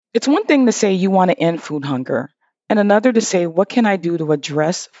It's one thing to say you want to end food hunger, and another to say, what can I do to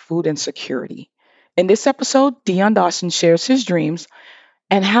address food insecurity? In this episode, Dion Dawson shares his dreams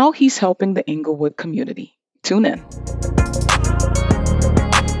and how he's helping the Inglewood community. Tune in.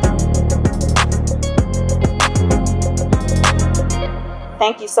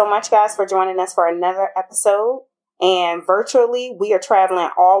 Thank you so much, guys, for joining us for another episode. And virtually, we are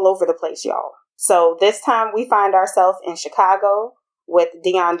traveling all over the place, y'all. So this time we find ourselves in Chicago with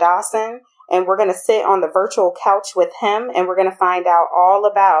Dion Dawson, and we're going to sit on the virtual couch with him, and we're going to find out all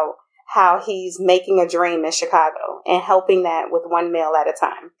about how he's making a dream in Chicago and helping that with one meal at a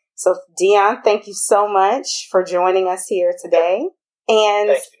time. So Dion, thank you so much for joining us here today. And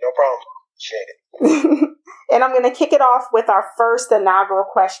thank you. No problem. Appreciate it. And I'm going to kick it off with our first inaugural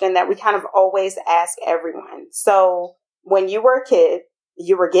question that we kind of always ask everyone. So when you were a kid,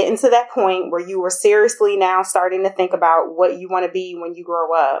 you were getting to that point where you were seriously now starting to think about what you want to be when you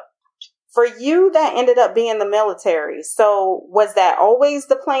grow up. For you, that ended up being the military. So was that always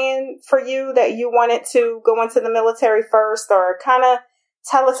the plan for you, that you wanted to go into the military first? Or kind of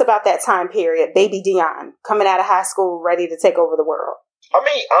tell us about that time period, baby Dion, coming out of high school, ready to take over the world. I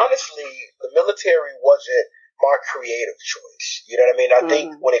mean, honestly, the military wasn't my creative choice. You know what I mean? I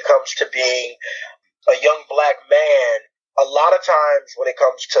think when it comes to being a young black man, a lot of times when it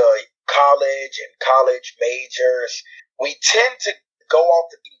comes to college and college majors, we tend to go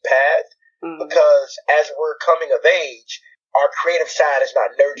off the beaten path because as we're coming of age, our creative side is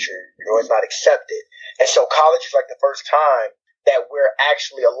not nurtured, it's not accepted. And so college is like the first time that we're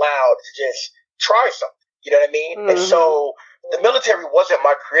actually allowed to just try something. You know what I mean? And so the military wasn't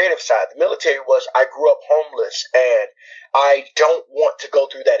my creative side. The military was, I grew up homeless and I don't want to go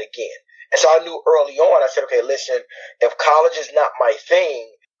through that again. And so I knew early on, I said, okay, listen, if college is not my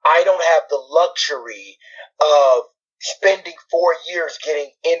thing, I don't have the luxury of spending 4 years getting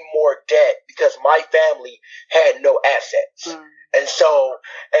in more debt because my family had no assets. And so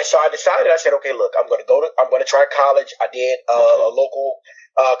I decided, I said, okay, look, I'm going to try college. I did a local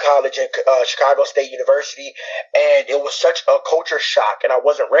college at Chicago State University, and it was such a culture shock, and I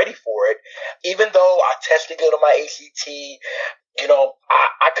wasn't ready for it. Even though I tested good on my ACT,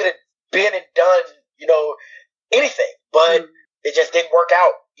 I could have been and done, anything, but it just didn't work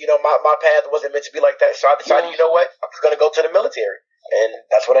out. My path wasn't meant to be like that. So I decided, you know what, I'm just going to go to the military, and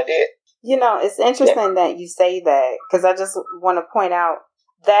that's what I did. It's interesting that you say that, because I just want to point out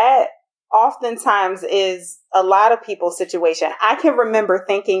that oftentimes is a lot of people's situation. I can remember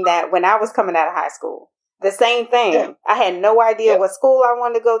thinking that when I was coming out of high school, the same thing. Yeah. I had no idea what school I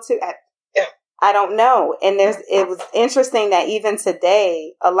wanted to go to. I don't know. And it was interesting that even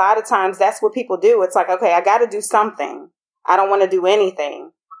today, a lot of times that's what people do. It's like, okay, I got to do something. I don't want to do anything.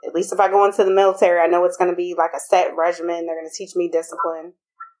 At least if I go into the military, I know it's going to be like a set regimen. They're going to teach me discipline.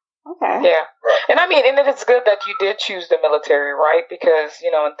 Okay. Yeah. And I mean, and it's good that you did choose the military, right? Because,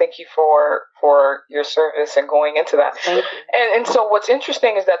 and thank you for your service and going into that. And so what's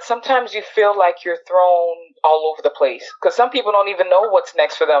interesting is that sometimes you feel like you're thrown all over the place, because some people don't even know what's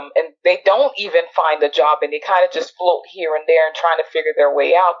next for them, and they don't even find a job, and they kind of just float here and there and trying to figure their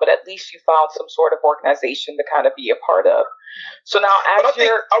way out. But at least you found some sort of organization to kind of be a part of. So now,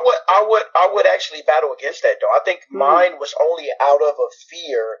 I would actually battle against that, though. I think mine was only out of a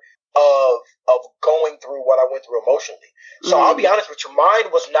fear of going through what I went through emotionally. So I'll be honest with you,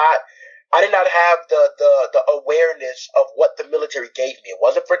 mine was not. I did not have the awareness of what the military gave me. It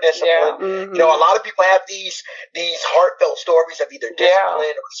wasn't for discipline. Yeah. A lot of people have these heartfelt stories of either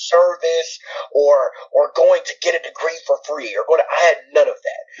discipline or service or going to get a degree for free or going to. I had none of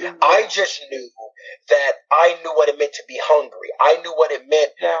that. I just knew that I knew what it meant to be hungry. I knew what it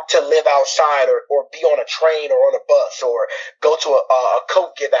meant to live outside or be on a train or on a bus or go to a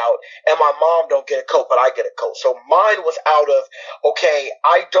coat give out, and my mom don't get a coat, but I get a coat. So mine was out of, okay,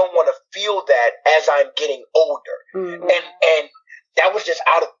 I don't want to feel that as I'm getting older. And that was just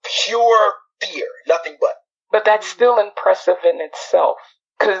out of pure fear, nothing but. But that's still impressive in itself,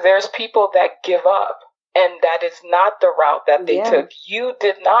 because there's people that give up, and that is not the route that they took. You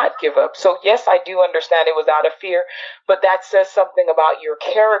did not give up. So yes, I do understand it was out of fear, but that says something about your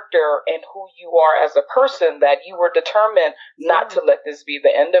character and who you are as a person, that you were determined not to let this be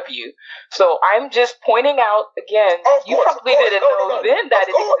the end of you. So I'm just pointing out again, you probably didn't know then that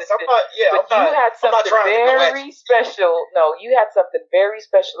it existed. But you had something very special. No, you had something very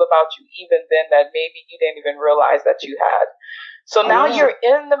special about you even then that maybe you didn't even realize that you had. So now you're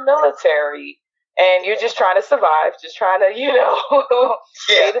in the military, and you're just trying to survive, just trying to,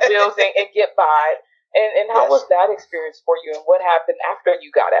 pay the bills and get by. And how was that experience for you, and what happened after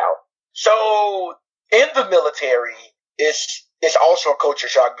you got out? So in the military, it's it's also a culture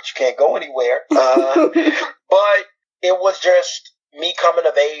shock, but you can't go anywhere. But it was just me coming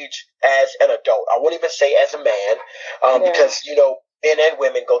of age as an adult. I wouldn't even say as a man, because, men and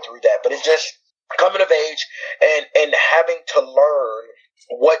women go through that. But it's just coming of age and having to learn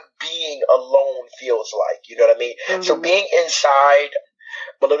what being alone feels like. You know what I mean? Mm-hmm. So being inside,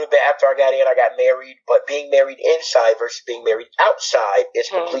 a little bit after I got in, I got married. But being married inside versus being married outside is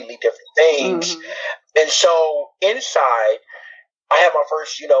completely different things. Mm-hmm. And so inside, I had my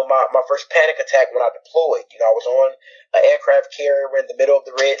first, my first panic attack when I deployed. I was on an aircraft carrier in the middle of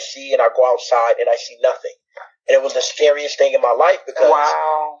the Red Sea, and I go outside and I see nothing. And it was the scariest thing in my life because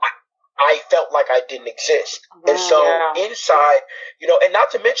I felt like I didn't exist. And so inside, and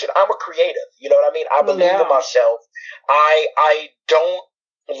not to mention, I'm a creative. You know what I mean? I believe in myself. I don't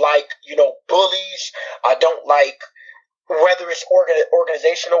like, bullies. I don't like, whether it's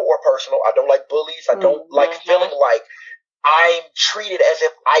organizational or personal, I don't like bullies. I don't like feeling like I'm treated as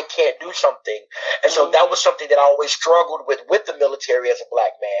if I can't do something. And so that was something that I always struggled with the military as a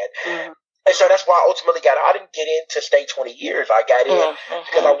black man. And so that's why I ultimately got out. I didn't get in to stay 20 years. I got in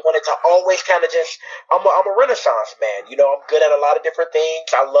because I wanted to always kind of just, I'm a Renaissance man. I'm good at a lot of different things.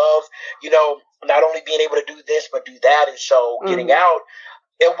 I love, not only being able to do this, but do that. And so getting out,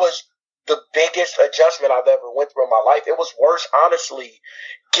 it was the biggest adjustment I've ever went through in my life. It was worse, honestly,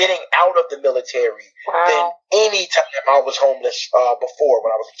 getting out of the military than any time I was homeless before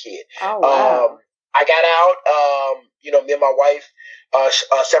when I was a kid. Oh, wow. I got out, me and my wife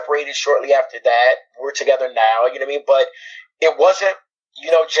separated shortly after that. We're together now, you know what I mean? But it wasn't,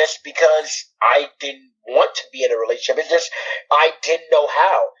 just because I didn't want to be in a relationship. It's just I didn't know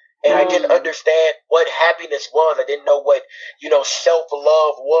how. And I didn't understand what happiness was. I didn't know what,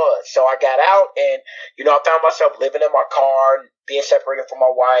 self-love was. So I got out and, I found myself living in my car, being separated from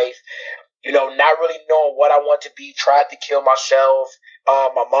my wife, not really knowing what I want to be, tried to kill myself.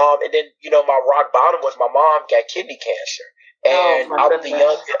 My mom, and then, my rock bottom was my mom got kidney cancer. And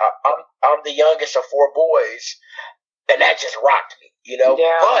I'm the youngest of 4 boys. And that just rocked me,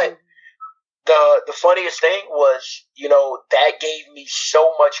 But the funniest thing was, that gave me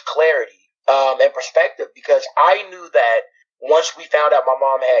so much clarity and perspective, because I knew that once we found out my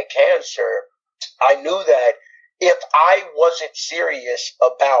mom had cancer, I knew that if I wasn't serious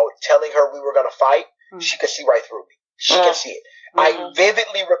about telling her we were going to fight, she could see right through me. She could see it. I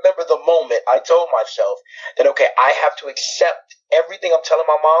vividly remember the moment I told myself that, okay, I have to accept everything I'm telling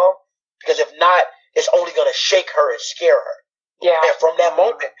my mom, because if not, it's only going to shake her and scare her. Yeah. And from that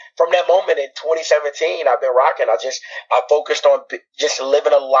moment in 2017, I've been rocking. I focused on just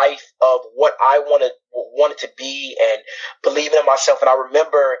living a life of what I wanted to be and believing in myself. And I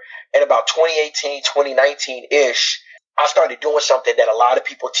remember in about 2018, 2019-ish, I started doing something that a lot of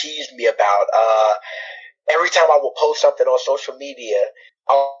people teased me about. Every time I would post something on social media,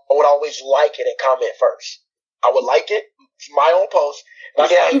 I would always like it and comment first. I would like it, my own post, and I'd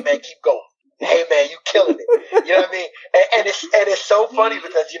say, hey man, keep going. Hey man, you killing it. You know what I mean? And it's so funny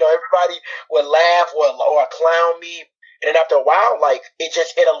because, everybody would laugh or clown me. And then after a while, like,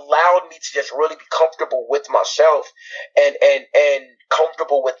 it allowed me to just really be comfortable with myself and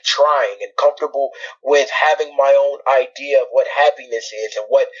comfortable with trying and comfortable with having my own idea of what happiness is and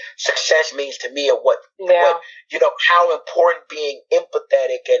what success means to me and what how important being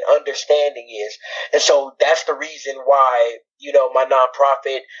empathetic and understanding is. And so that's the reason why, my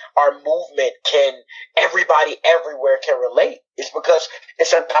nonprofit, our movement everybody everywhere can relate. It's because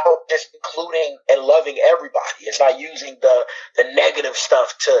it's about just including and loving everybody. It's not using the negative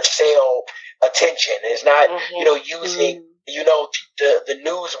stuff to sell attention. It's not, using, the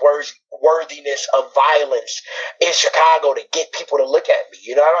newsworthiness of violence in Chicago to get people to look at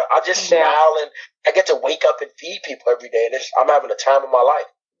me. I just smile and I get to wake up and feed people every day. And I'm having a time of my life.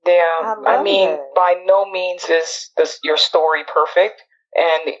 Yeah, I mean, by no means is your story perfect.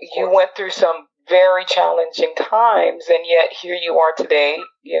 And you went through some very challenging times, and yet here you are today,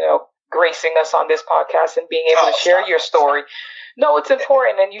 gracing us on this podcast and being able to share your story. No, it's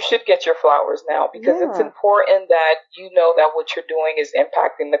important, and you should get your flowers now, because it's important that you know that what you're doing is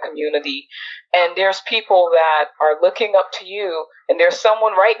impacting the community. And there's people that are looking up to you, and there's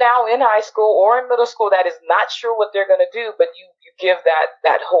someone right now in high school or in middle school that is not sure what they're going to do, but you give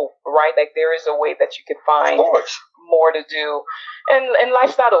that hope, right? Like, there is a way that you can find more to do. And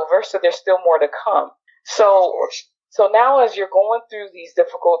life's not over, so there's still more to come. So now, as you're going through these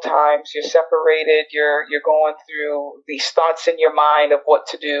difficult times, you're separated, you're going through these thoughts in your mind of what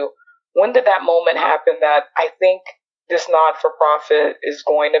to do. When did that moment happen that I think this not-for-profit is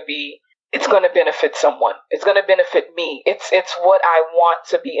going to be, it's going to benefit someone. It's going to benefit me. It's what I want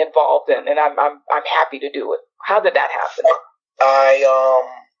to be involved in, and I'm happy to do it. How did that happen?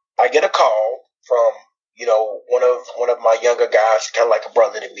 I get a call from one of my younger guys, kind of like a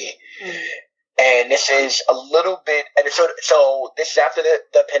brother to me. Mm-hmm. And this is a little bit, and so this is after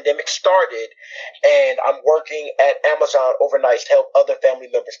the pandemic started, and I'm working at Amazon overnight to help other family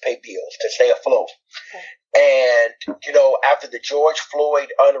members pay bills to stay afloat. Okay. And, after the George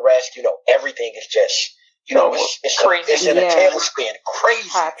Floyd unrest, everything is just, it's crazy. It's in a tailspin,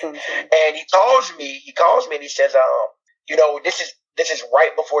 crazy. And he calls me and he says, this is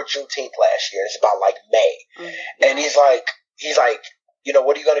right before Juneteenth last year. It's about like May. Mm-hmm. And he's like,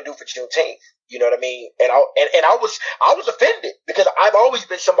 what are you going to do for Juneteenth? You know what I mean? And I was offended because I've always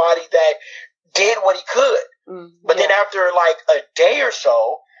been somebody that did what he could. But then after like a day or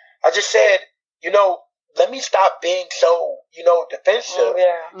so, I just said, let me stop being so, defensive.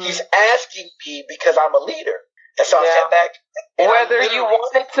 He's asking me because I'm a leader. And so I sat back. Whether you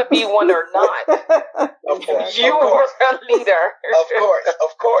wanted to be one or not, you were a leader.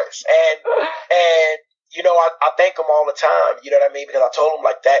 Of course. And I thank him all the time, you know what I mean? Because I told him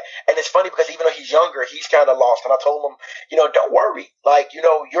like that. And it's funny because even though he's younger, he's kind of lost. And I told him, don't worry. Like, you're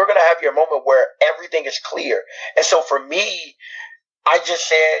going to have your moment where everything is clear. And so for me, I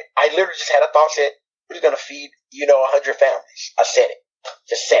literally just had a thought, said, we're just going to feed, 100 families. I said it.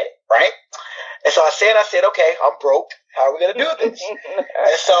 Just said it, right? And so I said, okay, I'm broke. How are we going to do this?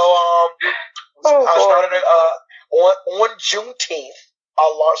 And so I started on Juneteenth. I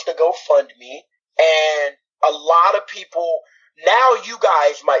launched a GoFundMe. And a lot of people, now you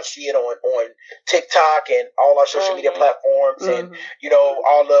guys might see it on TikTok and all our social media platforms and,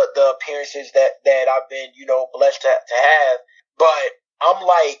 all the appearances that I've been, blessed to have. But I'm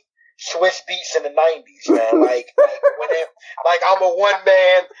like Swiss Beats in the 90s, man. Like I'm a one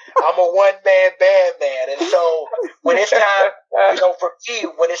man band, man. And so when it's time, for me,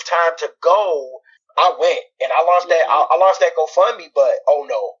 when it's time to go, I went and I launched that GoFundMe, but oh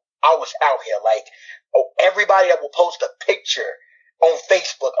no. I was out here like, everybody that will post a picture on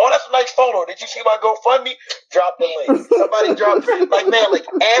Facebook. Oh, that's a nice photo. Did you see my GoFundMe? Drop the link. Somebody dropped like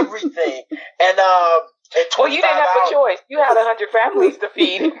everything. And well, you didn't have a choice. You had 100 families to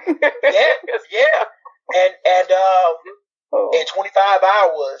feed. yeah. And in 25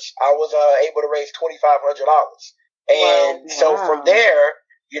 hours, I was able to raise $2,500. And so from there,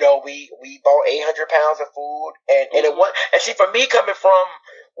 we bought 800 pounds of food, and it was, and see, for me, coming from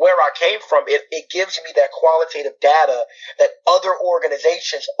where I came from, it gives me that qualitative data that other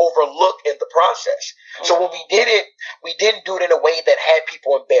organizations overlook in the process. So when we did it, we didn't do it in a way that had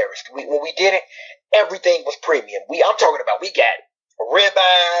people embarrassed. When we did it, everything was premium. I'm talking about, we got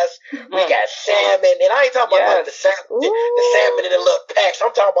ribeyes, we got salmon, and I ain't talking about like the salmon in the little packs.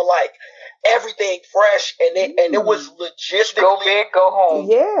 I'm talking about like everything fresh, and it was logistically go big, go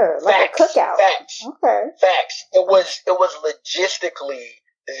home. Yeah, like a cookout. Facts. Okay. Facts. It was logistically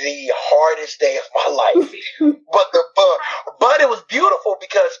the hardest day of my life, but it was beautiful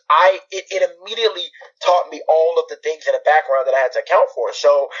because it immediately taught me all of the things in the background that I had to account for.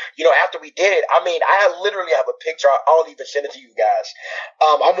 So after we did it, I literally have a picture. I'll even send it to you guys.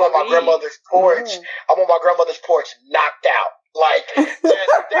 I'm on my grandmother's porch. I'm on my grandmother's porch, knocked out. Like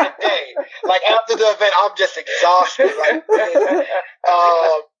that day, like after the event, I'm just exhausted. Like,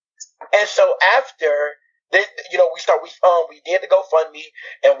 and so after. We did the GoFundMe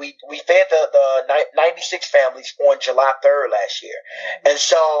and we fed the 96 families on July 3rd last year. And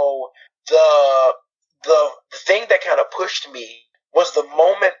so the thing that kind of pushed me was the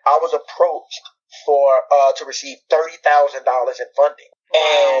moment I was approached to receive $30,000 in funding.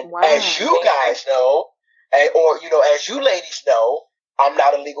 And as you guys know, as you ladies know, I'm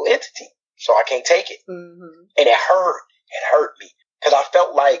not a legal entity, so I can't take it. Mm-hmm. And it hurt me because I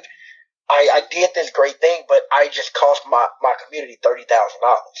felt like I did this great thing, but I just cost my community $30,000.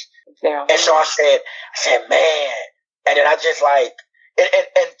 Yeah. And so I said, man, and then I just like,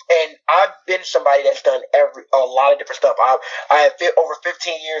 and I've been somebody that's done a lot of different stuff. I have over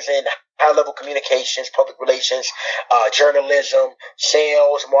 15 years in high level communications, public relations, journalism,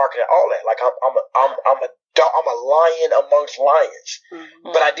 sales, marketing, all that. Like I'm a lion amongst lions,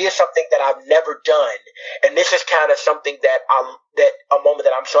 but I did something that I've never done, and this is kind of something that a moment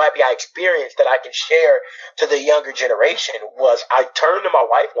that I'm so happy I experienced that I can share to the younger generation. Was I turned to my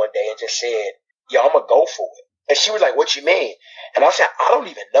wife one day and just said, "Yo, I'm gonna go for it," and she was like, "What you mean?" And I said, "I don't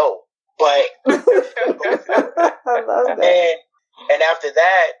even know, but." I love that. And after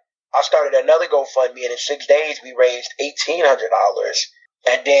that, I started another GoFundMe, and in 6 days we raised $1,800,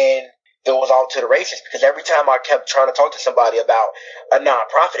 and then it was all to the races because every time I kept trying to talk to somebody about a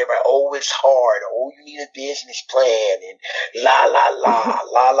nonprofit, they were like, "Oh, it's hard. Oh, you need a business plan and la, la, la,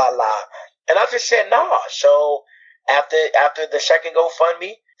 la, la, la." And I just said, nah. So after the second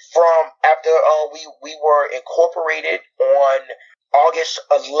GoFundMe, from after we were incorporated on August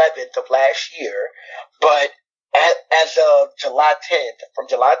 11th of last year, but as of July 10th, from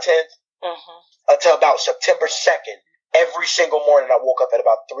July 10th until about September 2nd, every single morning I woke up at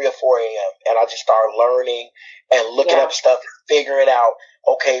about 3 or 4 a.m. and I just started learning and looking up stuff, figuring out,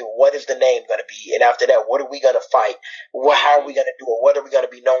 okay, what is the name going to be? And after that, what are we going to fight? How are we going to do it? What are we going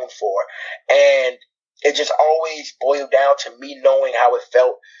to be known for? And it just always boiled down to me knowing how it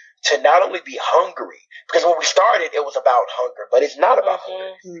felt to not only be hungry, because when we started, it was about hunger, but it's not about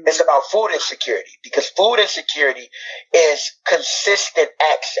hunger. It's about food insecurity, because food insecurity is consistent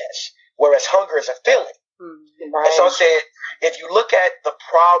access, whereas hunger is a feeling. Right. And so I said, if you look at the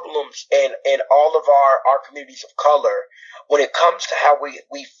problems in all of our communities of color, when it comes to how we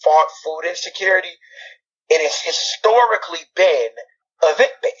fought food insecurity, it has historically been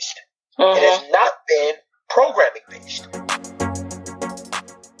event-based. It has not been programming-based.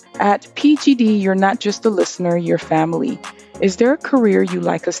 At PGD, you're not just a listener, you're family. Is there a career you'd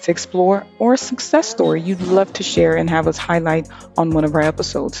like us to explore or a success story you'd love to share and have us highlight on one of our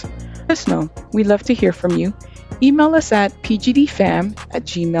episodes? Let us know. We'd love to hear from you. Email us at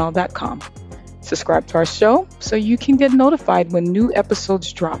pgdfam@gmail.com. Subscribe to our show so you can get notified when new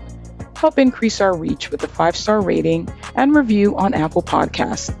episodes drop. Help increase our reach with a 5-star rating and review on Apple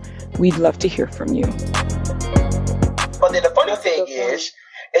Podcasts. We'd love to hear from you. But then the funny thing is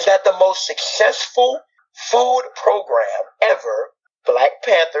that the most successful food program ever, Black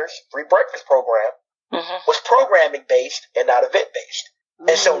Panther's Free Breakfast Program, was programming based and not event based.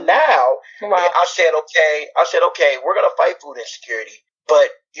 And so now I said, okay, we're going to fight food insecurity,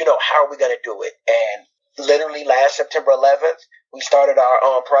 but how are we going to do it? And literally last September 11th, we started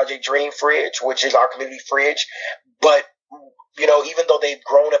our Project Dream Fridge, which is our community fridge. But, even though they've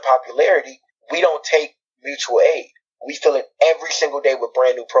grown in popularity, we don't take mutual aid. We fill it every single day with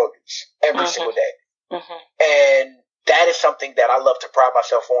brand new produce, every single day. And that is something that I love to pride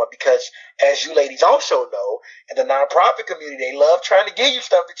myself on, because as you ladies also know, in the nonprofit community, they love trying to give you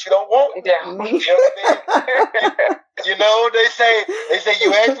stuff that you don't want. Yeah. You know what I mean? They say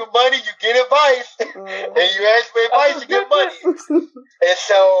you ask for money, you get advice. And you ask for advice, you get money. And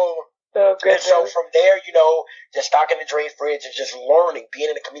so from there, just stocking the Dream Fridge and just learning, being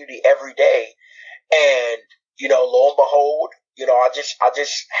in the community every day. And, lo and behold,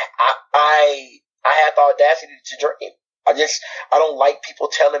 I had the audacity to dream. I don't like people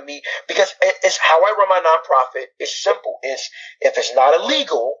telling me, because it's how I run my nonprofit. It's simple. It's, if it's not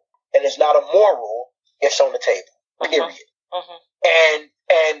illegal and it's not immoral, it's on the table. Period.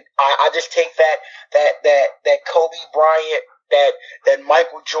 And I just take that Kobe Bryant, that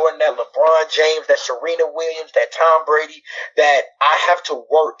Michael Jordan, that LeBron James, that Serena Williams, that Tom Brady, that I have to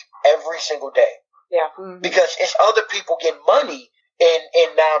work every single day. Yeah. Because it's other people getting money in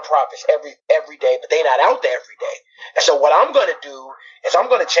nonprofits every day, but they're not out there every day. And so what I'm going to do is I'm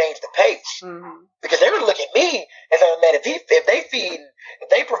going to change the pace, because they're going to look at me and say, man, if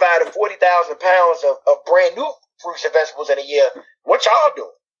they provided 40,000 pounds of brand new fruits and vegetables in a year, what y'all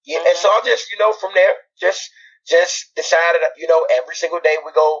doing? Yeah. And so I just, from there, just decided, every single day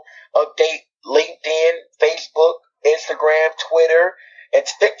we go update LinkedIn, Facebook, Instagram, Twitter, and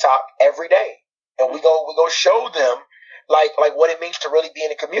TikTok every day. And we go show them like what it means to really be in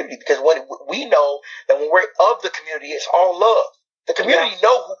the community, because when we know that when we're of the community, it's all love. The community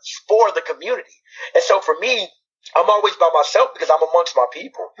know who's for the community. And so for me, I'm always by myself because I'm amongst my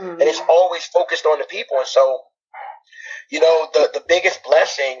people, and it's always focused on the people. And so, the biggest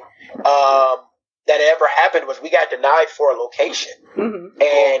blessing that ever happened was we got denied for a location.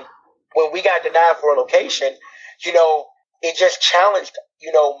 And when we got denied for a location, it just challenged,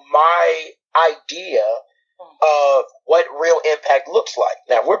 my idea of what real impact looks like.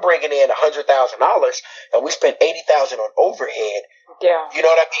 Now, we're bringing in $100,000 and we spend $80,000 on overhead. Yeah. You know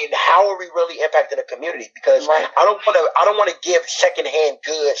what I mean? How are we really impacting the community? Because I don't want to give secondhand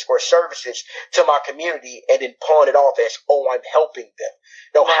goods or services to my community and then pawn it off as, I'm helping them.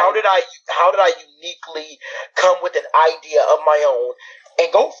 No, how did I uniquely come with an idea of my own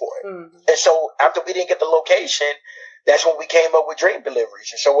and go for it? And so after we didn't get the location, that's when we came up with Dream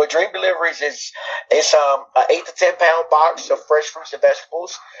Deliveries. And so what Dream Deliveries is, it's an 8 to 10 pound box of fresh fruits and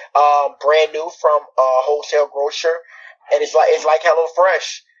vegetables, brand new from a wholesale grocer. And it's like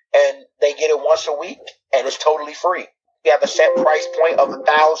HelloFresh, and they get it once a week, and it's totally free. We have a set price point of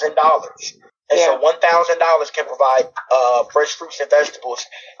 $1,000. And so $1,000 can provide fresh fruits and vegetables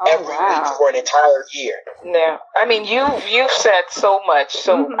every week for an entire year. Yeah, I mean, you've said so much,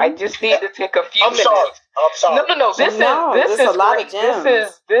 so I just need to take a few minutes. I'm sorry. No. This is a lot of gems.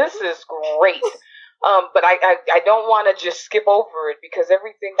 This is great. But I don't want to just skip over it because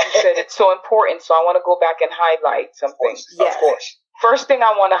everything you said, it's so important. So I want to go back and highlight some things. Yes. Of course. First thing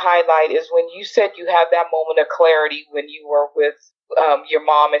I want to highlight is when you said you had that moment of clarity when you were with your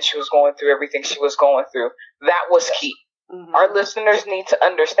mom and she was going through everything she was going through. That was key. Mm-hmm. Our listeners need to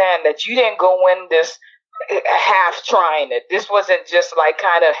understand that you didn't go in this half trying it. This wasn't just like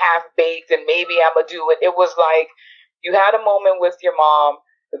kind of half baked and maybe I'm going to do it. It was like you had a moment with your mom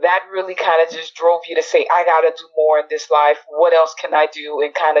that really kind of just drove you to say, I got to do more in this life. What else can I do?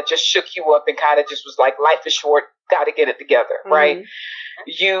 And kind of just shook you up and kind of just was like, life is short. Got to get it together. Mm-hmm. Right.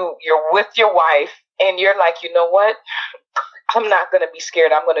 You're with your wife and you're like, you know what? I'm not going to be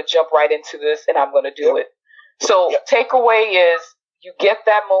scared. I'm going to jump right into this and I'm going to do it. So takeaway is you get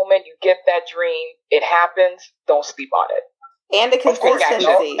that moment, you get that dream. It happens. Don't sleep on it. And the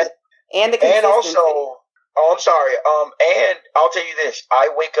consistency. And also, I'm sorry. And I'll tell you this. I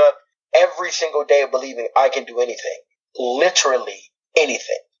wake up every single day believing I can do anything. Literally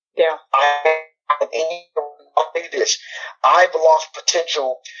anything. Yeah. I'll tell you this. I've lost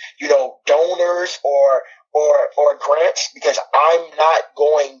potential, donors or grants because I'm not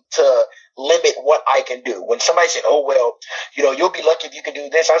going to limit what I can do. When somebody said, oh, well, you'll be lucky if you can do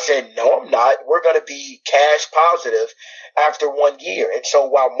this. I said, no, I'm not. We're going to be cash positive after 1 year. And so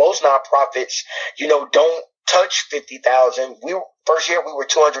while most nonprofits, don't touch 50,000, first year we were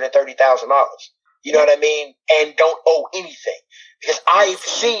 $230,000. You know what I mean? And don't owe anything because I've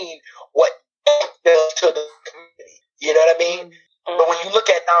seen what it does to the community. You know what I mean? Mm-hmm. But when you look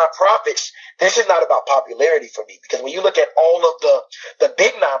at nonprofits, this is not about popularity for me because when you look at all of the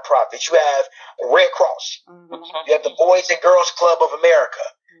big nonprofits, you have Red Cross, mm-hmm. you have the Boys and Girls Club of America.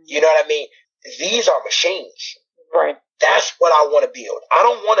 Mm-hmm. You know what I mean? These are machines. Right. That's what I want to build. I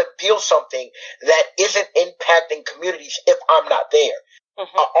don't want to build something that isn't impacting communities if I'm not there.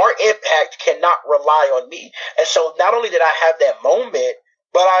 Mm-hmm. Our impact cannot rely on me. And so not only did I have that moment,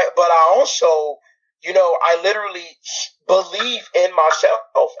 but I also, I literally believe in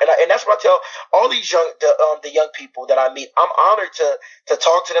myself, and that's what I tell all these the young people that I meet. I'm honored to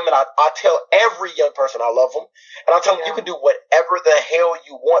talk to them, and I tell every young person I love them, and I tell them you can do whatever the hell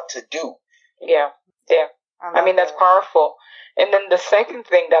you want to do. Yeah. I mean that's powerful. And then the second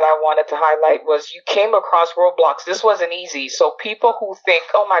thing that I wanted to highlight was you came across roadblocks. This wasn't easy. So people who think,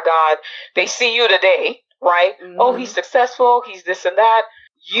 oh my God, they see you today, right? Mm-hmm. Oh, he's successful. He's this and that.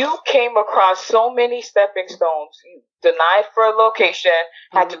 You came across so many stepping stones. You denied for a location,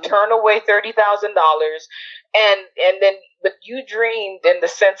 had to turn away $30,000, and then, but you dreamed in the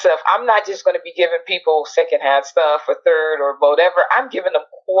sense of, I'm not just going to be giving people secondhand stuff or third or whatever. I'm giving them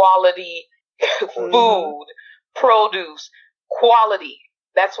quality food, produce, quality.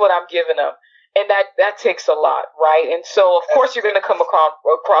 That's what I'm giving them. And that takes a lot, right? And so, of course, you're going to come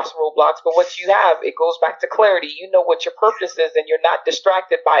across roadblocks, but what you have, it goes back to clarity. You know what your purpose is, and you're not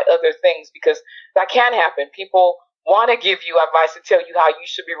distracted by other things because that can happen. People want to give you advice and tell you how you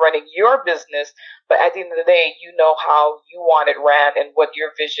should be running your business, but at the end of the day, you know how you want it ran and what your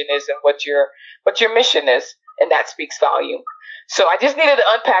vision is and what your mission is, and that speaks volume. So I just needed to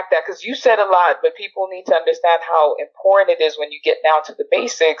unpack that because you said a lot, but people need to understand how important it is when you get down to the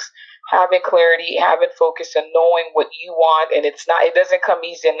basics, having clarity, having focus, and knowing what you want. And it doesn't come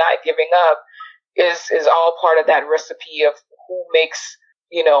easy, and not giving up is all part of that recipe of who makes,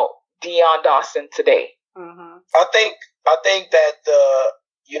 Dion Dawson today. Mm-hmm. I think that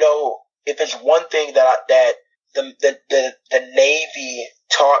if it's one thing that the Navy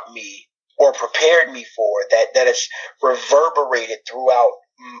taught me or prepared me for, that has reverberated throughout,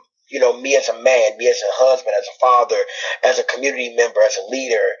 me as a man, me as a husband, as a father, as a community member, as a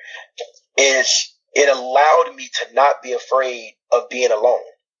leader, is it allowed me to not be afraid of being alone.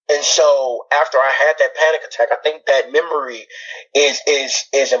 And so after I had that panic attack, I think that memory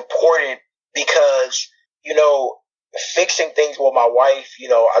is important because, fixing things with my wife,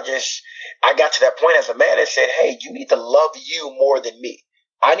 I got to that point as a man and said, hey, you need to love you more than me.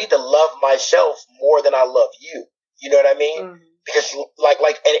 I need to love myself more than I love you. You know what I mean? Mm-hmm. Because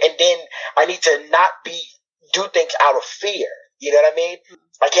and then I need to not do things out of fear. You know what I mean?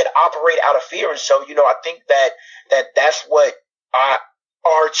 Mm-hmm. I can't operate out of fear. And so, I think that's what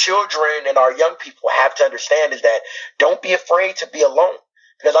our children and our young people have to understand is that don't be afraid to be alone.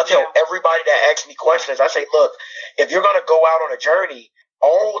 Because I tell everybody that asks me questions, I say, look, if you're going to go out on a journey,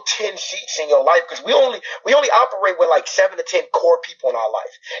 all 10 seats in your life, because we only operate with like 7 to 10 core people in our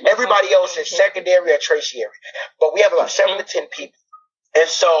life. Everybody else is secondary or tertiary, but we have about 7 to 10 people. And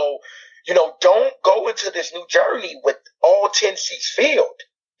so, don't go into this new journey with all 10 seats filled,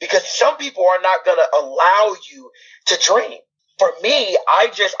 because some people are not going to allow you to dream. for me,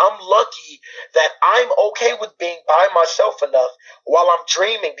 I'm lucky that I'm okay with being by myself enough while I'm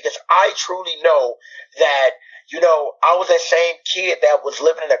dreaming, because I truly know that, I was that same kid that was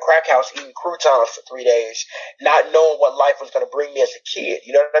living in a crack house eating croutons for 3 days, not knowing what life was going to bring me as a kid.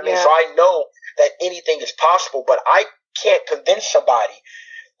 You know what I mean? Yeah. So I know that anything is possible, but I can't convince somebody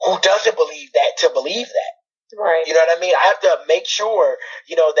who doesn't believe that to believe that. Right. You know what I mean? I have to make sure,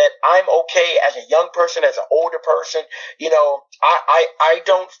 that I'm okay as a young person, as an older person. I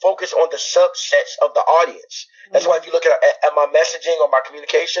don't focus on the subsets of the audience. That's why if you look at my messaging or my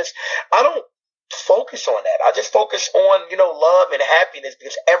communications, I don't focus on that. I just focus on, love and happiness,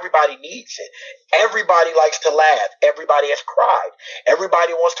 because everybody needs it. Everybody likes to laugh. Everybody has cried.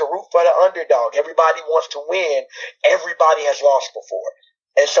 Everybody wants to root for the underdog. Everybody wants to win. Everybody has lost before.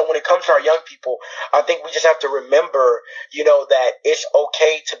 And so when it comes to our young people, I think we just have to remember, that it's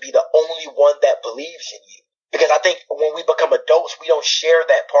okay to be the only one that believes in you. Because I think when we become adults, we don't share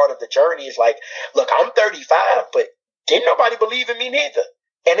that part of the journey. It's like, look, I'm 35, but didn't nobody believe in me neither.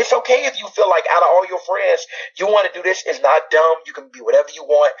 And it's okay if you feel like out of all your friends, you want to do this. It's not dumb. You can be whatever you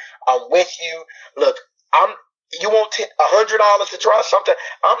want. I'm with you. Look, you want $100 to try something.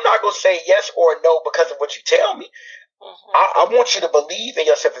 I'm not going to say yes or no because of what you tell me. I want you to believe in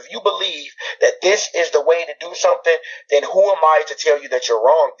yourself. If you believe that this is the way to do something, then who am I to tell you that you're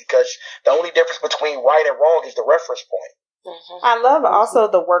wrong? Because the only difference between right and wrong is the reference point. I love also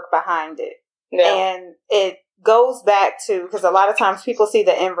the work behind it. Yeah. And it goes back to, because a lot of times people see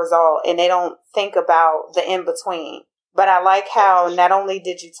the end result and they don't think about the in between. But I like how not only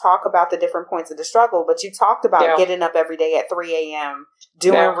did you talk about the different points of the struggle, but you talked about getting up every day at 3 a.m.,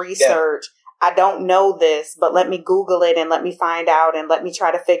 doing research. Yeah. I don't know this, but let me Google it and let me find out and let me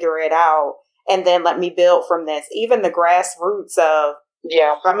try to figure it out. And then let me build from this. Even the grassroots of,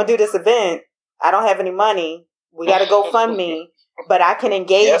 I'm going to do this event. I don't have any money. We got to go fund me. But I can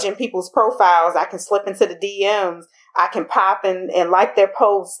engage in people's profiles. I can slip into the DMs. I can pop and like their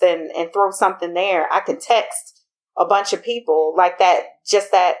posts and throw something there. I can text a bunch of people like that,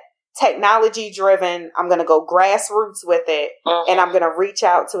 just that technology driven. I'm going to go grassroots with it, and I'm going to reach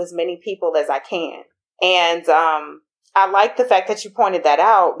out to as many people as I can. And I like the fact that you pointed that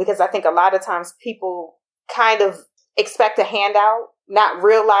out, because I think a lot of times people kind of expect a handout, not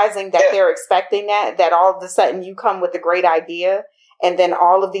realizing that they're expecting that all of a sudden you come with a great idea, and then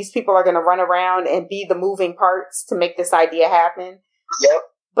all of these people are going to run around and be the moving parts to make this idea happen. Yep.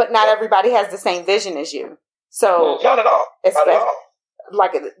 But not everybody has the same vision as you. So not at all. Not at all.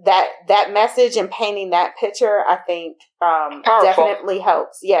 Like that message and painting that picture, I think definitely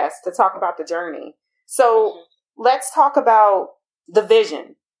helps. Yes, to talk about the journey. So let's talk about the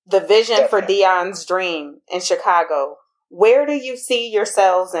vision for Deon's Dream in Chicago. Where do you see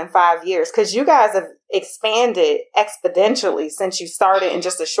yourselves in 5 years? Because you guys have expanded exponentially since you started in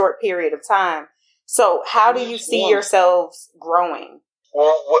just a short period of time. So how do you see yourselves growing?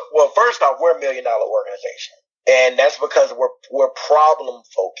 Well, first off, we're $1 million organization. And that's because we're problem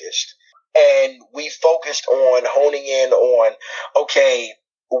focused, and we focused on honing in on, okay,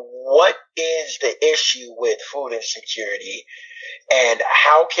 what is the issue with food insecurity, and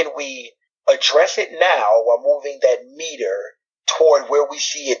how can we address it now while moving that meter toward where we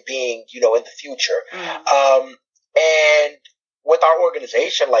see it being, in the future. And with our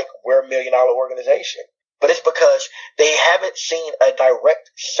organization, like, we're $1 million organization, but it's because they haven't seen a direct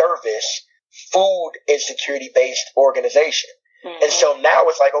service food insecurity based organization. And so now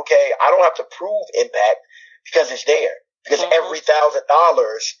it's like, okay, I don't have to prove impact because it's there. Because every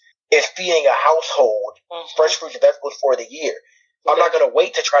 $1,000 is feeding a household fresh fruits and vegetables for the year. I'm not going to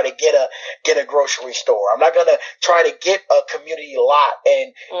wait to try to get a grocery store. I'm not going to try to get a community lot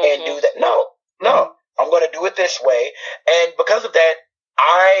and do that. No. I'm going to do it this way. And because of that,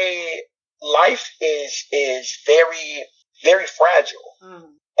 life is very, very fragile.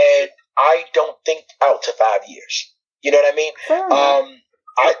 And I don't think out to 5 years. You know what I mean?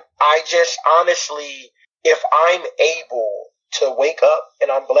 I just honestly, if I'm able to wake up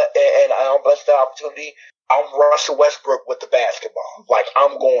and I'm blessed with the opportunity, I'm Russell Westbrook with the basketball. Like,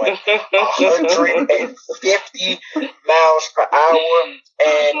 I'm going 150 miles per hour,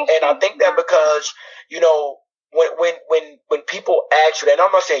 and I think that because when people ask you, and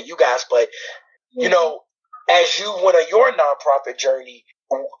I'm not saying you guys, but as you went on your nonprofit journey,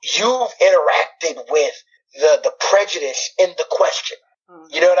 you've interacted with the prejudice in the question.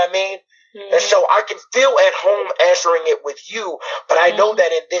 You know what I mean? And so I can feel at home answering it with you, but I know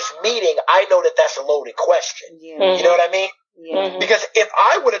that in this meeting, I know that that's a loaded question. You know what I mean? Because if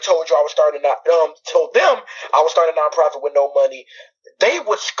I would have told you told them I was starting a nonprofit with no money, they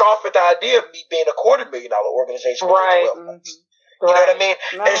would scoff at the idea of me being a $250,000 organization. Right. You know what I mean?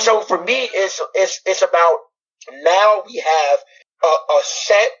 And so for me, it's about now we have a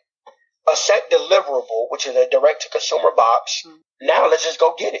set deliverable, which is a direct to consumer box. Now let's just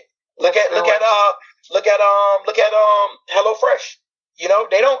go get it. Look at HelloFresh. You know,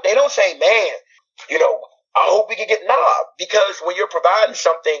 they don't say, man, you know, I hope we can get because when you're providing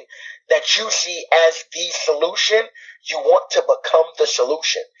something that you see as the solution, you want to become the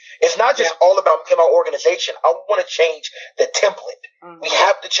solution. It's not just all about me and my organization. I want to change the template. We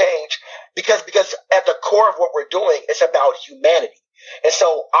have to change because at the core of what we're doing, it's about humanity. And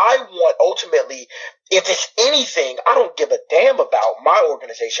so I want ultimately, if it's anything, I don't give a damn about my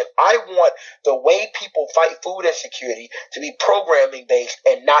organization. I want the way people fight food insecurity to be programming based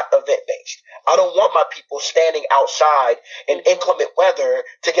and not event based. I don't want my people standing outside in inclement weather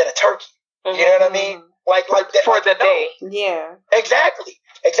to get a turkey. You know what I mean? Like that, for the day. Yeah. Exactly.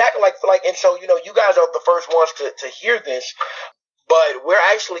 Like, and so, you know, you guys are the first ones to hear this, but we're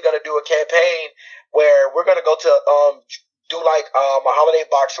actually going to do a campaign where we're going to go to, do like a holiday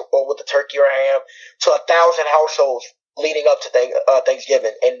box with the turkey or ham to 1,000 households leading up to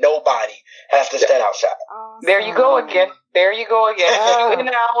Thanksgiving, and nobody has to stand outside. Awesome. There you go again. Shooting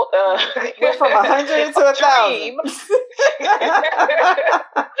out. Went from 100 to 1,000.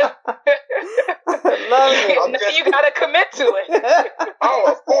 Love it. Now you gotta commit to it.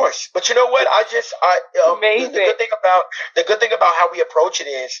 Oh, of course. But you know what? Amazing. The good thing about how we approach it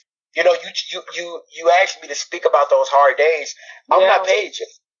is, you know, you asked me to speak about those hard days. I'm not paid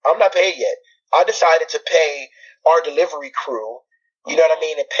yet. I decided to pay our delivery crew, you know what I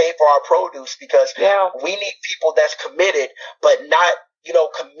mean, and pay for our produce because we need people that's committed, but not, you know,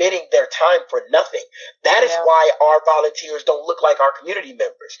 committing their time for nothing. That is why our volunteers don't look like our community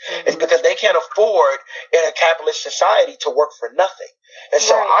members. It's because they can't afford in a capitalist society to work for nothing. And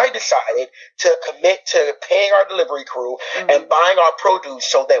so I decided to commit to paying our delivery crew and buying our produce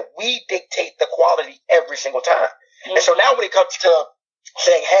so that we dictate the quality every single time. And so now when it comes to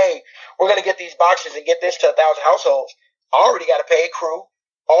saying, hey, we're going to get these boxes and get this to 1,000 households, I already got to pay a crew.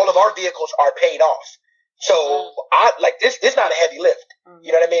 All of our vehicles are paid off. So this is not a heavy lift.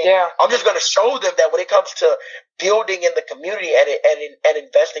 You know what I mean? Yeah. I'm just going to show them that when it comes to building in the community and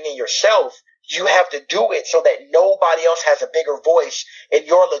investing in yourself, you have to do it so that nobody else has a bigger voice in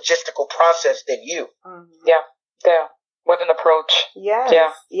your logistical process than you. Yeah. What an approach.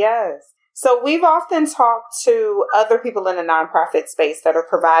 Yes. So we've often talked to other people in the nonprofit space that are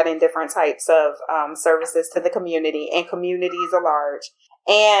providing different types of services to the community and communities at large.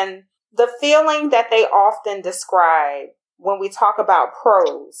 And the feeling that they often describe when we talk about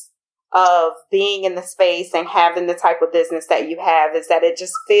pros of being in the space and having the type of business that you have is that it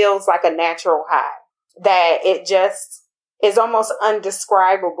just feels like a natural high, that it just is almost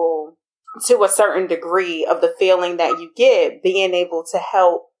undescribable to a certain degree of the feeling that you get being able to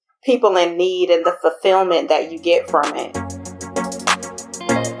help people in need and the fulfillment that you get from it.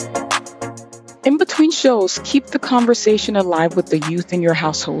 In between shows, keep the conversation alive with the youth in your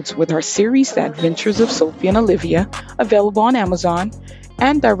households with our series, The Adventures of Sophie and Olivia, available on Amazon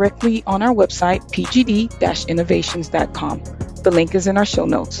and directly on our website, pgd-innovations.com. The link is in our show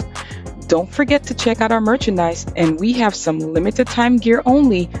notes. Don't forget to check out our merchandise, and we have some limited time gear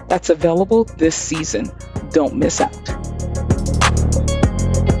only that's available this season. Don't miss out.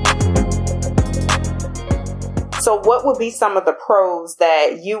 So what would be some of the pros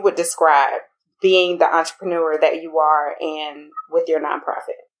that you would describe being the entrepreneur that you are and with your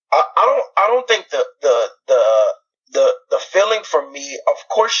nonprofit? I don't think the feeling for me, of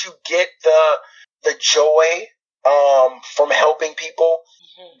course you get the joy from helping people,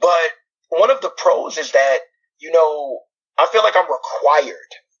 but one of the pros is that, you know, I feel like I'm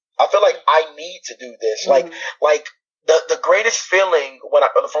required. I feel like I need to do this. Like the greatest feeling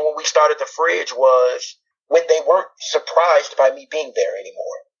from when we started the fridge was when they weren't surprised by me being there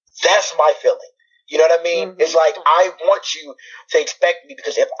anymore. That's my feeling. You know what I mean? It's like, I want you to expect me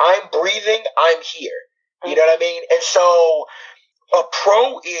because if I'm breathing, I'm here. You know what I mean? And so a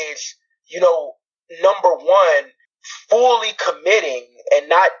pro is, you know, number one, fully committing and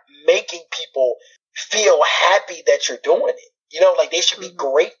not making people feel happy that you're doing it. You know, like they should be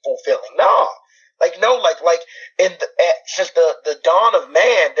grateful feeling. No. Since the dawn of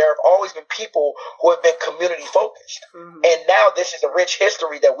man, there have always been people who have been community focused, and now this is a rich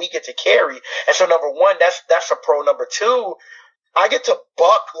history that we get to carry. And so, number one, that's a pro. Number two, I get to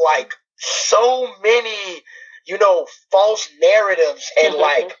buck like so many, you know, false narratives and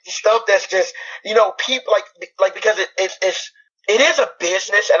like stuff that's just, you know, people like because it is a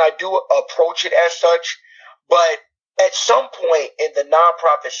business, and I do approach it as such, but at some point in the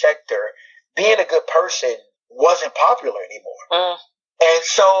nonprofit sector, being a good person wasn't popular anymore. And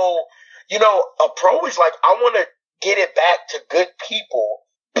so, a pro is like, I want to get it back to good people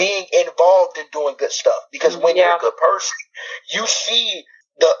being involved in doing good stuff. Because when you're a good person, you see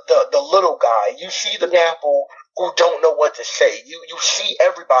the little guy, you see the people who don't know what to say. You see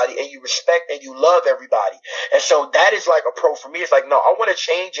everybody and you respect and you love everybody. And so that is like a pro for me. It's like, no, I want to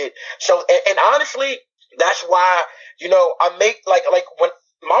change it. So, and honestly, that's why, I make like when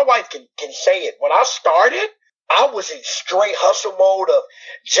my wife can say it, when I started, I was in straight hustle mode of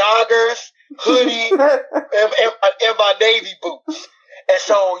joggers, hoodie, and my Navy boots. And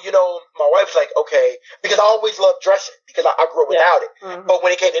so, my wife's like, okay, because I always loved dressing because I grew up without it. Mm-hmm. But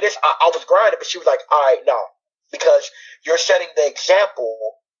when it came to this, I was grinding, but she was like, all right, no, because you're setting the example.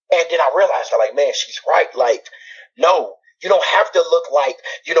 And then I realized, like, man, she's right. Like, no, you don't have to look like,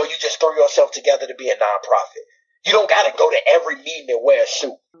 you just throw yourself together to be a nonprofit. You don't got to go to every meeting and wear a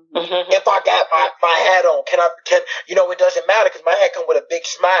suit. Mm-hmm. If I got my hat on, it doesn't matter because my hat come with a big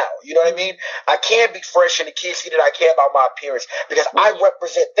smile. You know what I mean? I can be fresh and the kids see that I care about my appearance because I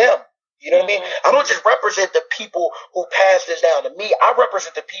represent them. You know what I mean? I don't just represent the people who pass this down to me. I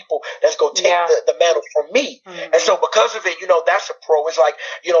represent the people that's going to take the mantle from me. Mm-hmm. And so because of it, that's a pro. It's like,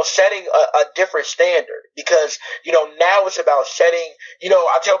 setting a different standard because, now it's about setting,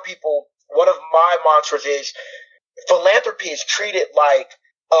 I tell people one of my mantras is philanthropy is treated like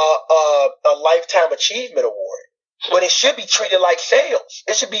a lifetime achievement award, but it should be treated like sales.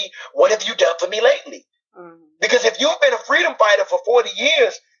 It should be, what have you done for me lately? Mm-hmm. Because if you've been a freedom fighter for 40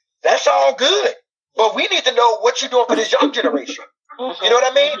 years, that's all good. But we need to know what you're doing for this young generation. You know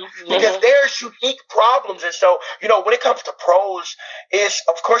what I mean? Because there's unique problems. And so, when it comes to pros, is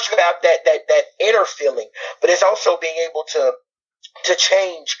of course you have that inner feeling, but it's also being able to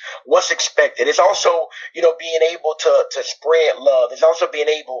change what's expected. It's also, being able to spread love. It's also being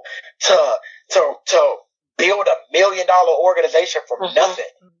able to build $1 million organization from nothing.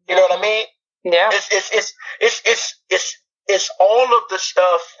 You know what I mean? Yeah. It's all of the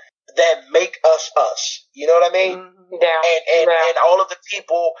stuff that make us. You know what I mean? Yeah. And all of the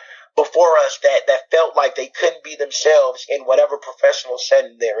people before us that felt like they couldn't be themselves in whatever professional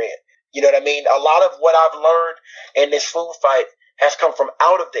setting they're in. You know what I mean? A lot of what I've learned in this food fight has come from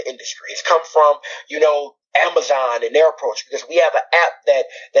out of the industry. It's come from, Amazon and their approach, because we have an app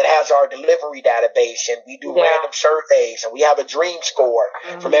that has our delivery database and we do random surveys and we have a dream score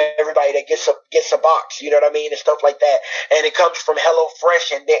from everybody that gets a box, you know what I mean? And stuff like that. And it comes from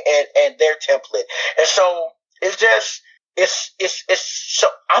HelloFresh and their template. And so it's just, it's so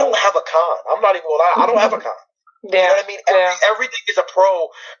I don't have a con. I'm not even gonna lie. I don't have a con. You know what I mean? Everything is a pro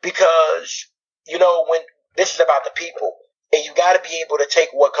because, when this is about the people. And you got to be able to take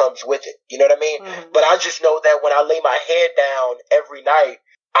what comes with it. You know what I mean? Mm-hmm. But I just know that when I lay my head down every night,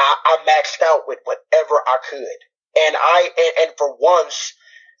 I maxed out with whatever I could. And for once,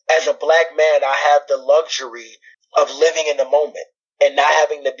 as a black man, I have the luxury of living in the moment and not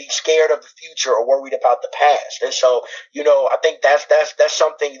having to be scared of the future or worried about the past. And so, I think that's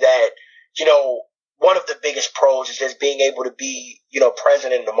something that, one of the biggest pros is just being able to be,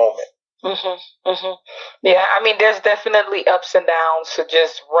 present in the moment. Yeah, I mean, there's definitely ups and downs to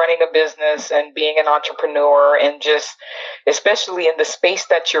just running a business and being an entrepreneur, and just especially in the space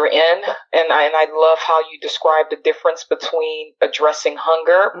that you're in. And I love how you describe the difference between addressing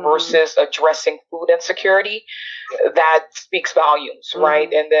hunger versus addressing food insecurity. That speaks volumes,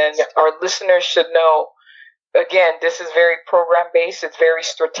 right? And then our listeners should know, again, this is very program based. It's very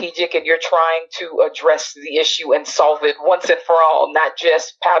strategic, and you're trying to address the issue and solve it once and for all, not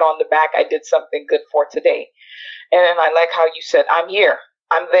just pat on the back. I did something good for today. And I like how you said, I'm here.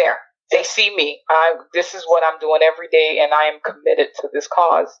 I'm there. They see me. This is what I'm doing every day, and I am committed to this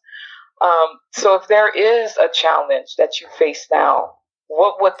cause. So if there is a challenge that you face now,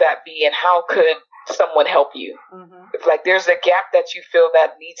 what would that be, and how could someone help you? If there's a gap that you feel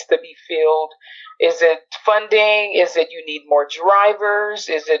that needs to be filled, is it funding? Is it you need more drivers?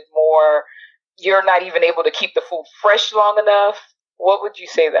 Is it more you're not even able to keep the food fresh long enough? What would you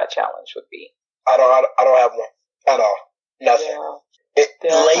say that challenge would be? I don't have one at all. Nothing.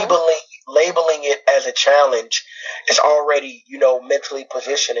 Labeling it as a challenge is already, mentally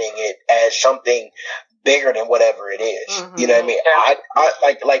positioning it as something bigger than whatever it is. You know what I mean?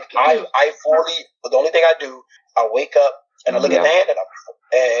 I fully, the only thing I do, I wake up and I look at the hand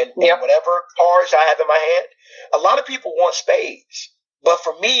and whatever cards I have in my hand. A lot of people want spades, but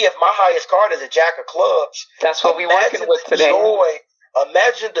for me, if my highest card is a jack of clubs, that's what we're working with today.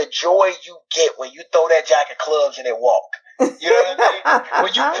 Imagine the joy you get when you throw that jack of clubs and it walk. You know what I mean?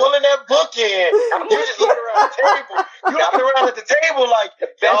 When you pulling that book in, you just looking around the table. You looking around at the table like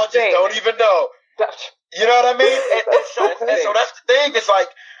y'all just don't even know. You know what I mean? And so that's the thing. It's like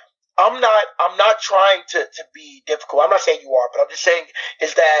I'm not trying to be difficult. I'm not saying you are, but I'm just saying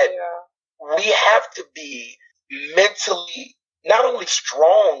is that we have to be mentally not only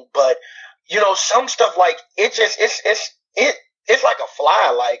strong, but some stuff like it's like a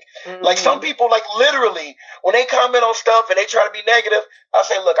fly. Like some people, like literally, when they comment on stuff and they try to be negative, I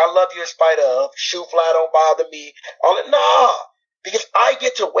say, look, I love you in spite of. Shoe fly don't bother me. All that, nah, because I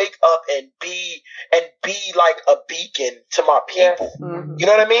get to wake up and be like a beacon to my people. You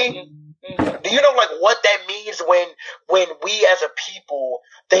know what I mean? Do you know like what that means when we as a people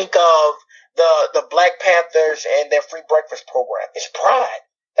think of the Black Panthers and their free breakfast program? It's pride.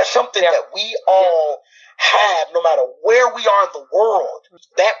 That's something that we all have, no matter where we are in the world.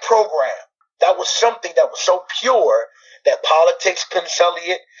 That program, that was something that was so pure that politics couldn't sully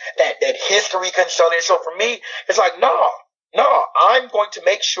it, that history couldn't sully it. So for me, it's like, no, I'm going to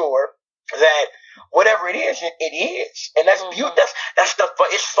make sure that whatever it is, it is. And that's beautiful. That's the fun.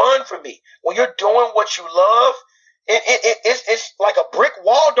 It's fun for me. When you're doing what you love, it's like a brick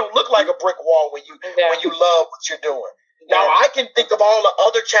wall. Don't look like a brick wall when you love what you're doing. Now, I can think of all the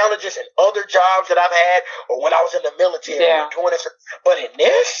other challenges and other jobs that I've had, or when I was in the military, doing this. But in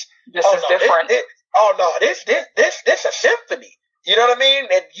this is different. This a symphony. You know what I mean?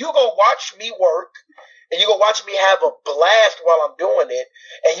 And you go watch me work, and you go watch me have a blast while I'm doing it,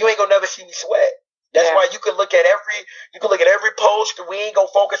 and you ain't gonna never see me sweat. That's why you can look at every post. We ain't gonna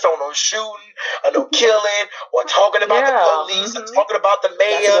focus on no shooting or no killing or talking about the police or talking about the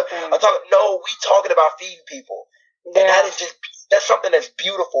mayor. We talking about feeding people. And that's something that's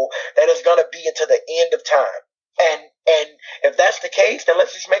beautiful that is going to be until the end of time. And if that's the case, then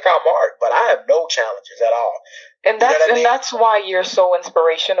let's just make our mark. But I have no challenges at all. And that's why you're so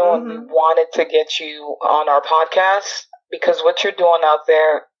inspirational, and we wanted to get you on our podcast, because what you're doing out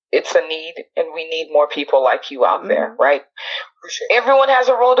there, it's a need, and we need more people like you out there, right? Appreciate it. Everyone has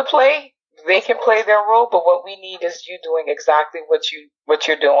a role to play. They can play their role, but what we need is you doing exactly what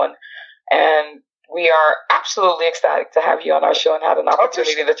you're doing. And we are absolutely ecstatic to have you on our show and had an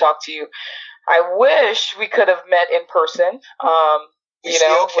opportunity to talk to you. I wish we could have met in person.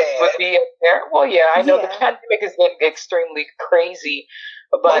 Would be there. Well, I know the pandemic is getting extremely crazy,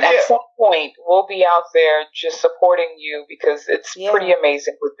 but at some point we'll be out there just supporting you, because it's pretty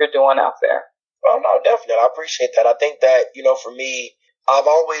amazing what you're doing out there. Oh no, definitely. I appreciate that. I think that, for me, I've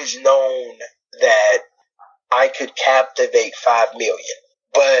always known that I could captivate 5 million,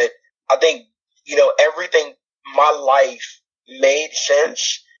 but I think everything, my life made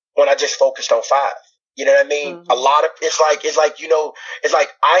sense when I just focused on 5. You know what I mean? A lot of, it's like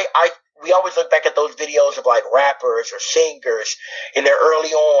we always look back at those videos of like rappers or singers in their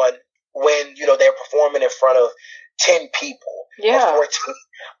early on when, they're performing in front of 10 people or 14.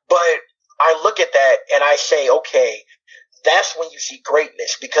 But I look at that and I say, okay, that's when you see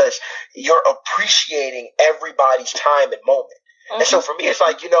greatness, because you're appreciating everybody's time and moment. And so for me, it's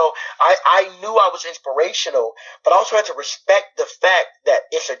like, I knew I was inspirational, but I also had to respect the fact that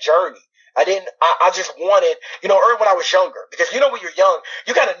it's a journey. I just wanted, early when I was younger, because when you're young,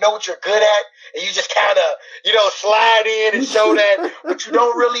 you kind of know what you're good at, and you just kind of, slide in and show that, but you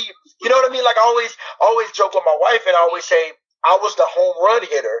don't really, you know what I mean? Like I always joke with my wife, and I always say, I was the home run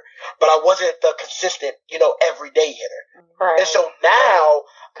hitter, but I wasn't the consistent, everyday hitter. Right. And so now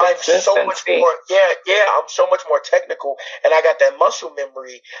I'm so much more, I'm so much more technical, and I got that muscle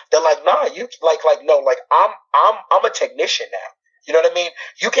memory that like, nah, you I'm a technician now. You know what I mean?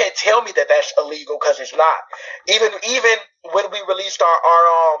 You can't tell me that that's illegal, because it's not. Even when we released our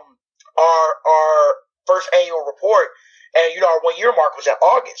first annual report, and our 1 year mark was in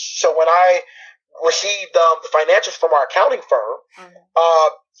August. So when I received the financials from our accounting firm,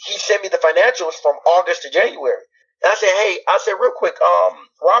 he sent me the financials from August to January. And I said, real quick,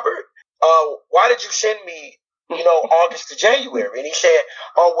 Robert, why did you send me, August to January? And he said,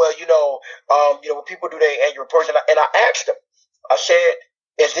 oh, well, when people do their annual reports, and I asked him, I said,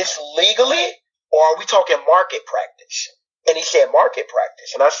 is this legally, or are we talking market practice? And he said, market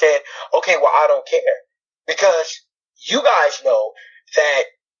practice. And I said, okay, well, I don't care, because you guys know that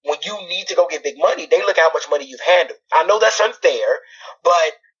when you need to go get big money, they look at how much money you've handled. I know that's unfair,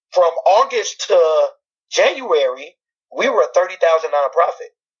 but from August to January, we were a $30,000 profit.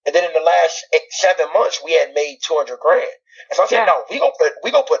 And then in the last 7 months, we had made $200,000. And so I said, no, we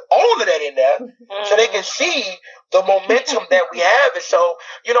gonna put all of that in there so they can see the momentum that we have. And so,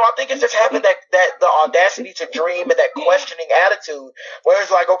 I think it's just having that the audacity to dream and that questioning attitude where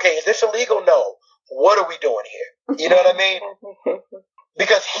it's like, okay, is this illegal? No. What are we doing here? You know what I mean?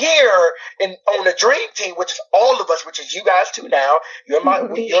 Because here on the dream team, which is all of us, which is you guys too now. You're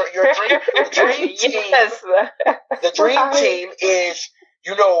your dream team. Yes. The dream team is,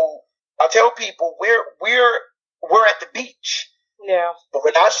 I tell people we're at the beach. Yeah. But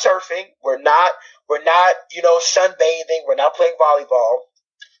we're not surfing. We're not sunbathing. We're not playing volleyball.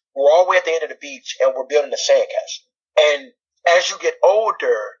 We're all the way at the end of the beach, and we're building a sandcastle. And as you get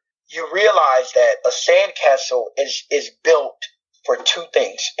older, you realize that a sandcastle is built for two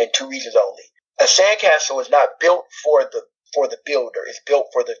things and two reasons only. A sandcastle is not built for the builder. It's built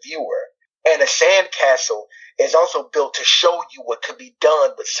for the viewer. And a sandcastle is also built to show you what could be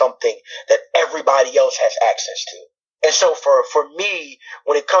done with something that everybody else has access to. And so for me,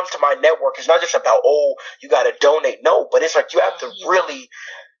 when it comes to my network, it's not just about, you got to donate. No, but it's like you have to really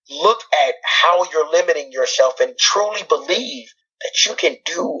look at how you're limiting yourself and truly believe that you can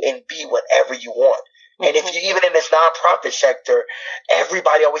do and be whatever you want. And if you even in this nonprofit sector,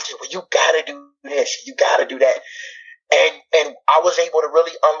 everybody always says, well, you got to do this, you got to do that. And I was able to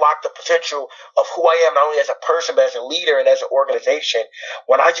really unlock the potential of who I am, not only as a person, but as a leader and as an organization,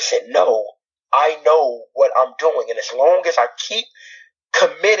 when I just said, no, I know what I'm doing. And as long as I keep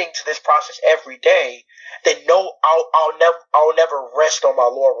committing to this process every day, then I'll never rest on my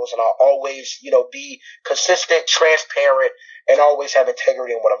laurels, and I'll always, be consistent, transparent, and always have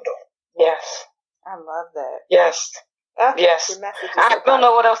integrity in what I'm doing. Yes. I love that. Yes. Yes. I don't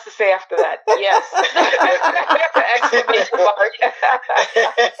know what else to say after that. Yes. Exclamation mark.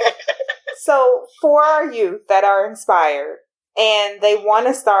 So for our youth that are inspired and they want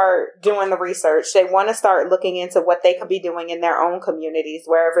to start doing the research, they want to start looking into what they could be doing in their own communities,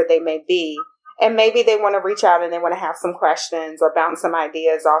 wherever they may be, and maybe they want to reach out and they want to have some questions or bounce some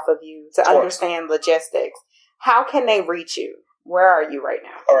ideas off of you to understand logistics, how can they reach you? Where are you right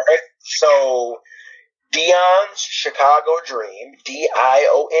now? All right. So Dion's Chicago Dream,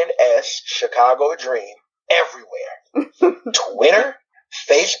 DIONS Chicago Dream, everywhere. Twitter,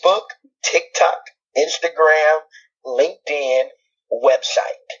 Facebook, TikTok, Instagram, LinkedIn,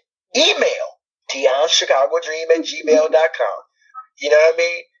 website. Email, DionChicagoDream@gmail.com. You know what I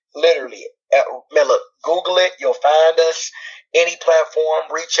mean? Literally. Man, look, Google it. You'll find us. Any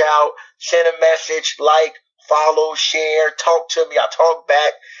platform, reach out, send a message, follow, share, talk to me. I talk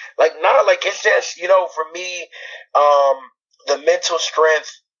back. It's just, for me, the mental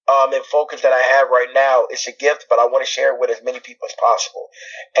strength and focus that I have right now is a gift, but I want to share it with as many people as possible.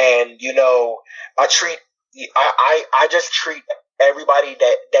 And, I just treat everybody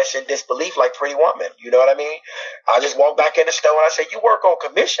that's in disbelief like Pretty Woman. You know what I mean? I just walk back in the store and I say, you work on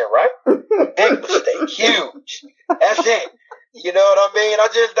commission, right? Big mistake. Huge. That's it. You know what I mean?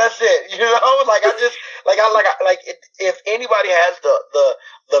 That's it. If anybody has the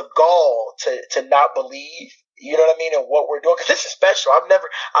gall to not believe, you know what I mean, and what we're doing, because this is special. I've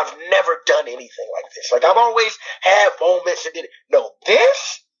never done anything like this. I've always had moments and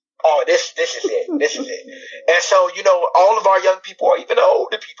this is it. This is it. And so, all of our young people, or even the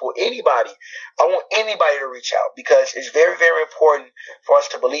older people, anybody, I want anybody to reach out, because it's very, very important for us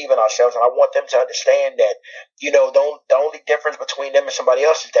to believe in ourselves. And I want them to understand that, the only difference between them and somebody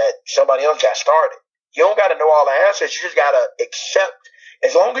else is that somebody else got started. You don't got to know all the answers. You just got to accept.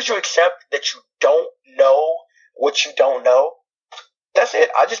 As long as you accept that you don't know what you don't know, that's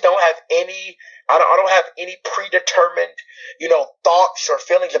it. I just don't have any. I don't have any predetermined, thoughts or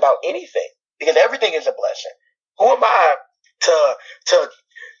feelings about anything, because everything is a blessing. Who am I to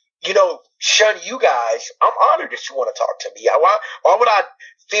shun you guys? I'm honored that you want to talk to me. Why would I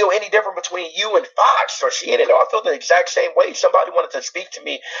feel any different between you and Fox or CNN? I feel the exact same way. Somebody wanted to speak to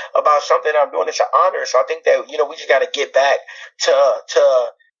me about something I'm doing. It's an honor. So I think that, we just got to get back to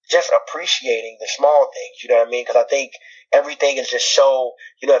just appreciating the small things, you know what I mean? Because I think everything is just so,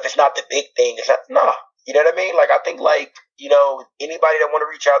 if it's not the big thing, it's not, nah, you know what I mean? I think anybody that want to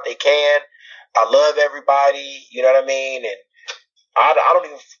reach out, they can. I love everybody, you know what I mean? And I don't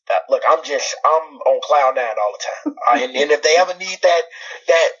even, look, I'm on cloud nine all the time. And if they ever need that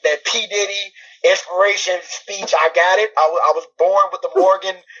P. Diddy inspiration speech, I got it. I was born with the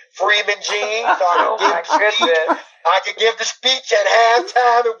Morgan Freeman gene, so I could give the speech at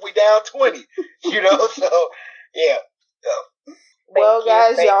halftime if we down 20, so yeah. Well,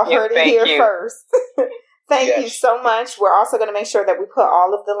 guys, y'all heard it here first. Thank you so much. We're also going to make sure that we put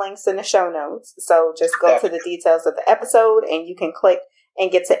all of the links in the show notes. So just go to the details of the episode and you can click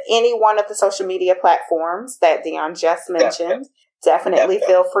and get to any one of the social media platforms that Dion just mentioned. Definitely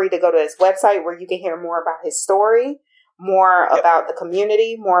feel free to go to his website where you can hear more about his story, more about the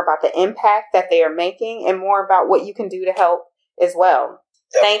community, more about the impact that they are making, and more about what you can do to help as well.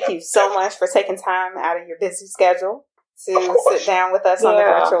 Thank you so much for taking time out of your busy schedule to sit down with us on the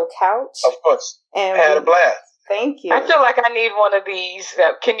virtual couch. Of course. And I had a blast. Thank you. I feel like I need one of these.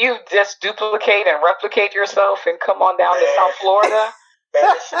 Can you just duplicate and replicate yourself and come on down to South Florida?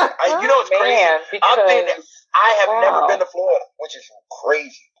 Man, you know what's crazy? Because I have never been to Florida, which is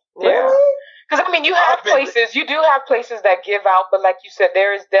crazy. Yeah. Because, I mean, you have places, you do have places that give out, but like you said,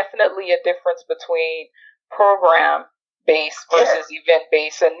 there is definitely a difference between program-based versus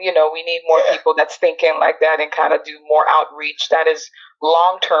event-based. And, you know, we need more people that's thinking like that and kind of do more outreach. That is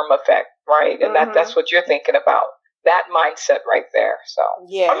long-term effect, right? And that's what you're thinking about. That mindset right there. So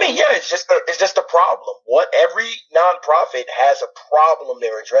I mean, it's just a problem. Every nonprofit has a problem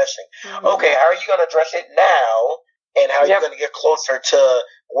they're addressing. Okay, how are you going to address it now? And how are you going to get closer to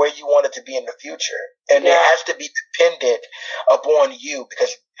where you want it to be in the future? And it has to be dependent upon you,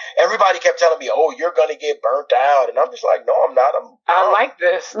 because everybody kept telling me, "Oh, you're going to get burnt out," and I'm just like, "No, I'm not. I like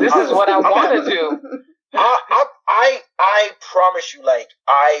this. This is what I want to do." I promise you, like,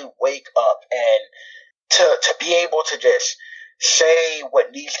 I wake up and to be able to just say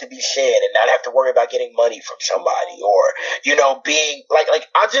what needs to be said and not have to worry about getting money from somebody, or, you know, being like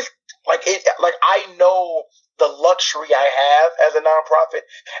I just like it, like I know the luxury I have as a nonprofit,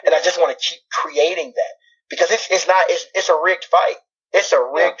 and I just want to keep creating that, because it's a rigged fight. It's a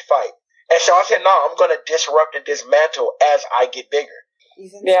rigged fight. And so I said, no, I'm going to disrupt and dismantle as I get bigger.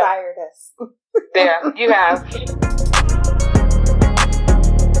 You've inspired us. Yeah, you have.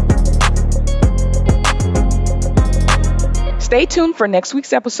 Stay tuned for next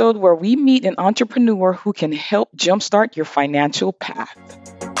week's episode, where we meet an entrepreneur who can help jumpstart your financial path.